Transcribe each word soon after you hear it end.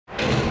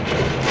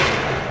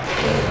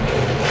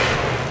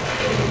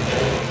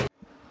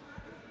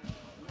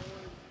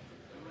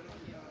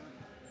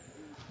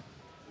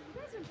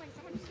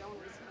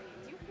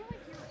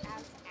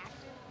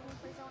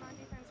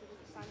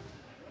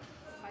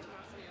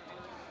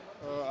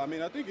I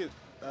mean, I think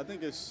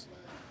it's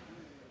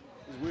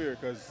weird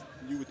because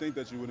you would think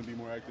that you wouldn't be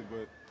more active,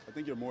 but I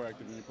think you're more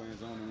active when you're playing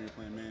zone than when you're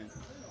playing man.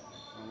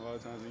 A lot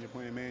of times when you're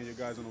playing man, your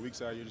guys on the weak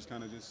side, you're just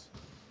kind of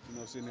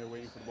sitting there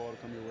waiting for the ball to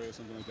come your way or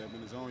something like that. But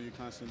in the zone, you're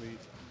constantly,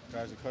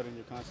 guys are cutting,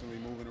 you're constantly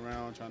moving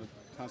around,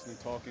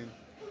 constantly talking.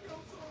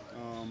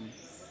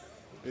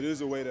 It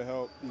is a way to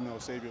help,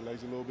 save your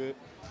legs a little bit,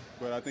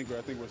 but I think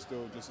we're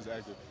still just as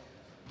active.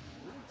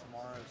 What do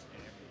tomorrow's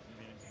game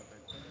mean to the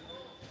big picture?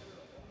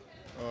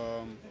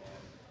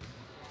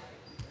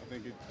 I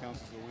think it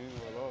counts as a win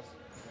or a loss.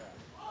 Yeah.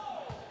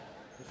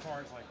 As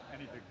far as like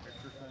any big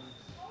picture things.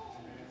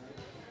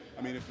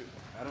 I mean,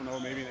 I don't know,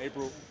 maybe in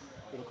April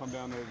it'll come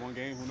down to one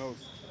game. Who knows?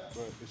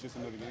 But it's just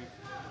another game.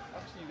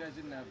 Obviously, you guys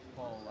didn't have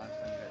Paul last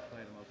time you guys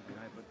played him opening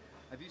night, but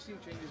have you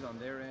seen changes on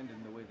their end in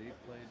the way they've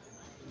played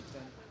since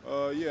then?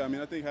 Yeah, I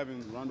mean, I think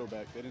having Rondo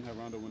back, they didn't have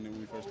Rondo when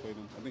we first played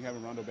them. I think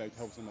having Rondo back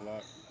helps them a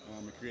lot.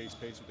 It creates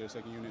pace with their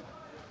second unit.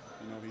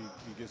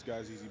 He gets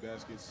guys easy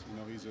baskets.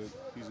 He's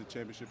a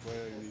championship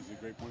player and he's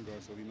a great point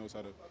guard, so he knows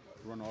how to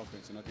run the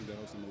offense, and I think that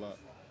helps them a lot.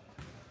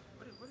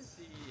 What is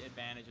the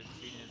advantage of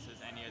treating this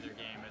as any other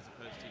game as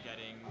opposed to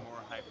getting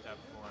more hyped up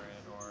for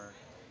it or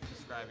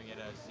describing it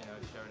as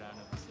a showdown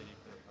of the city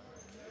for the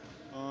players?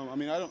 I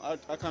mean,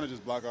 I kind of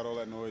just block out all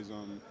that noise.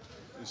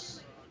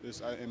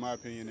 In my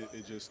opinion,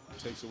 it just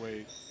takes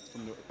away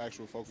from the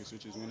actual focus,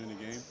 which is winning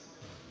the game.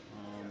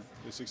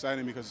 It's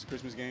exciting because it's a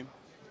Christmas game.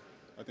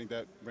 I think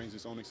that brings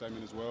its own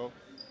excitement as well.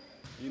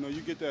 You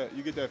get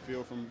that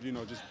feel from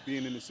just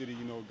being in the city.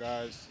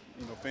 Guys,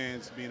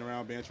 fans being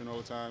around, bantering all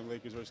the time.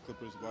 Lakers versus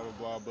Clippers, blah blah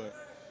blah. But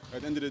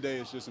at the end of the day,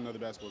 it's just another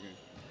basketball game.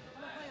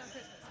 I'm not playing on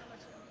Christmas. How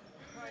much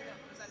growing up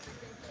was that a big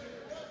thing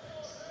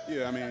for you?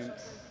 Yeah, I mean,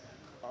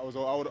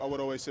 I would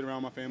always sit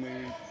around my family,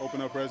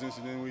 open up presents,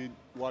 and then we'd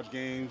watch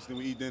games, then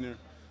we eat dinner.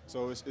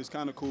 So it's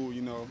kind of cool,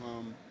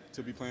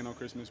 to be playing on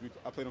Christmas.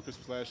 I played on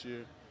Christmas last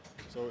year,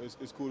 so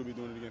it's cool to be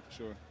doing it again for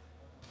sure.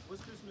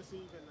 What's Christmas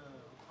Eve in the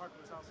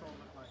Harkless household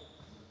look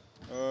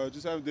like?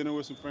 Just have dinner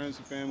with some friends,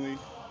 some family.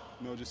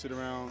 Just sit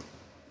around,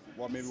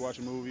 maybe watch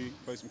a movie,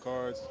 play some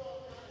cards.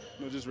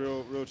 Just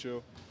real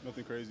chill,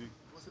 nothing crazy.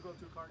 What's the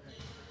go-to card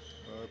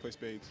game? Play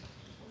spades.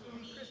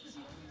 Any Christmas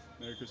movies?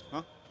 Merry Christmas,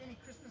 huh? Any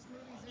Christmas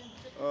movies in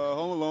particular?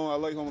 Home Alone. I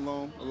like Home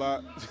Alone a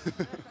lot.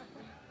 Do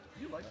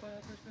you like playing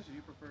on Christmas, or do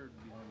you prefer to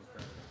be home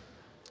with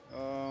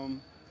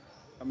family?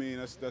 I mean,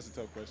 that's a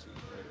tough question.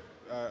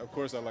 Of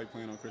course, I like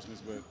playing on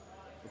Christmas, but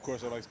of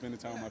course, I like spending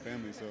time with my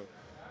family. So,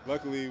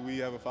 luckily, we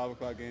have a 5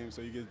 o'clock game,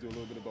 so you get to do a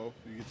little bit of both.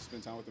 You get to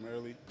spend time with them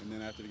early, and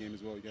then after the game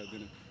as well, you got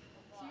dinner.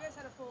 So you guys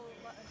had a full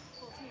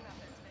team out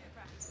there today at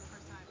practice for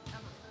the first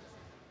time.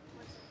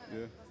 What's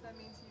that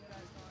mean to you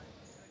guys going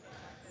into a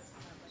game like this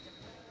and have like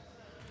everybody?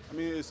 I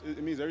mean,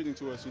 it means everything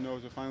to us,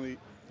 to finally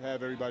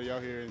have everybody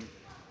out here and,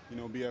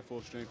 be at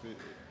full strength.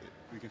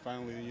 We can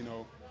finally,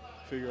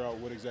 figure out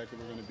what exactly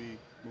we're going to be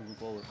moving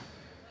forward.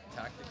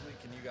 Tactically,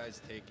 can you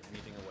guys take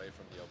anything away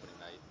from the opening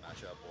night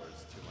matchup, or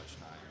is too much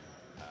time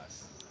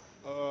passed?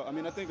 I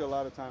mean, I think a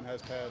lot of time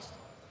has passed,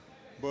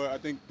 but I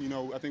think we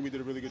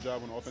did a really good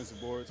job on the offensive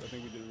boards. I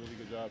think we did a really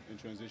good job in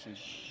transition,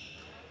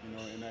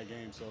 in that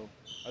game. So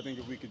I think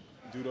if we could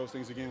do those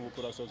things again, we'll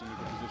put ourselves in a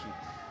good position.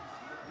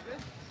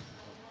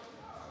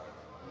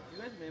 You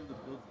guys have been able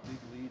to build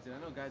big leads, and I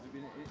know guys have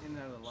been in and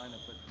out of the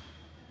lineup, but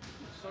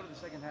sort of the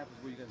second half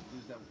is where you guys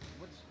lose that.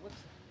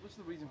 What's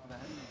the reason for that?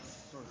 How do you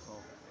sort of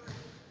solve it?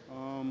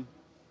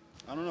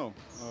 I don't know.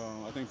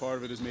 I think part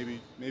of it is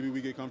maybe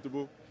we get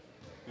comfortable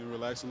and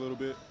relax a little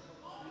bit,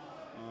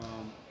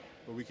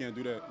 but we can't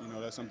do that.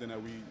 That's something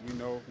that we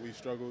know we've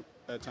struggled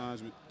at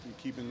times with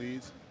keeping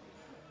leads,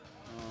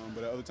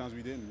 but at other times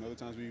we didn't. Other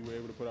times we were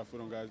able to put our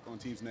foot on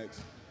teams'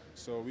 necks.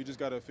 So we just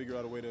got to figure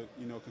out a way to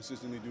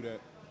consistently do that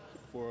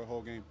for a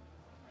whole game.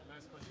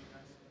 Last question,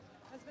 guys.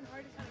 Has it been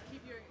hard to kind of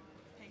keep your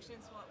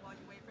patience while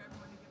you wait for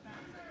everyone to get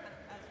back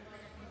as you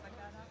figure things like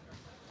that out?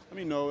 I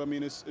mean, no. I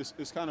mean,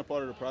 it's kind of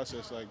part of the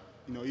process. Like,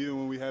 even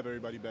when we have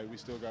everybody back, we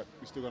still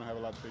gonna have a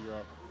lot to figure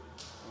out.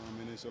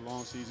 And it's a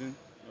long season.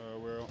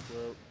 We're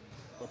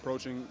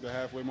approaching the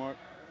halfway mark,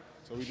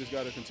 so we just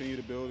got to continue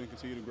to build and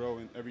continue to grow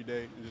every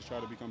day and just try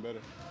to become better.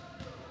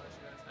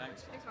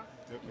 Thanks. Thanks, Mom.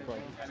 Yep, no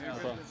problem. No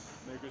problem.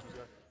 Merry Christmas,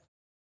 guys.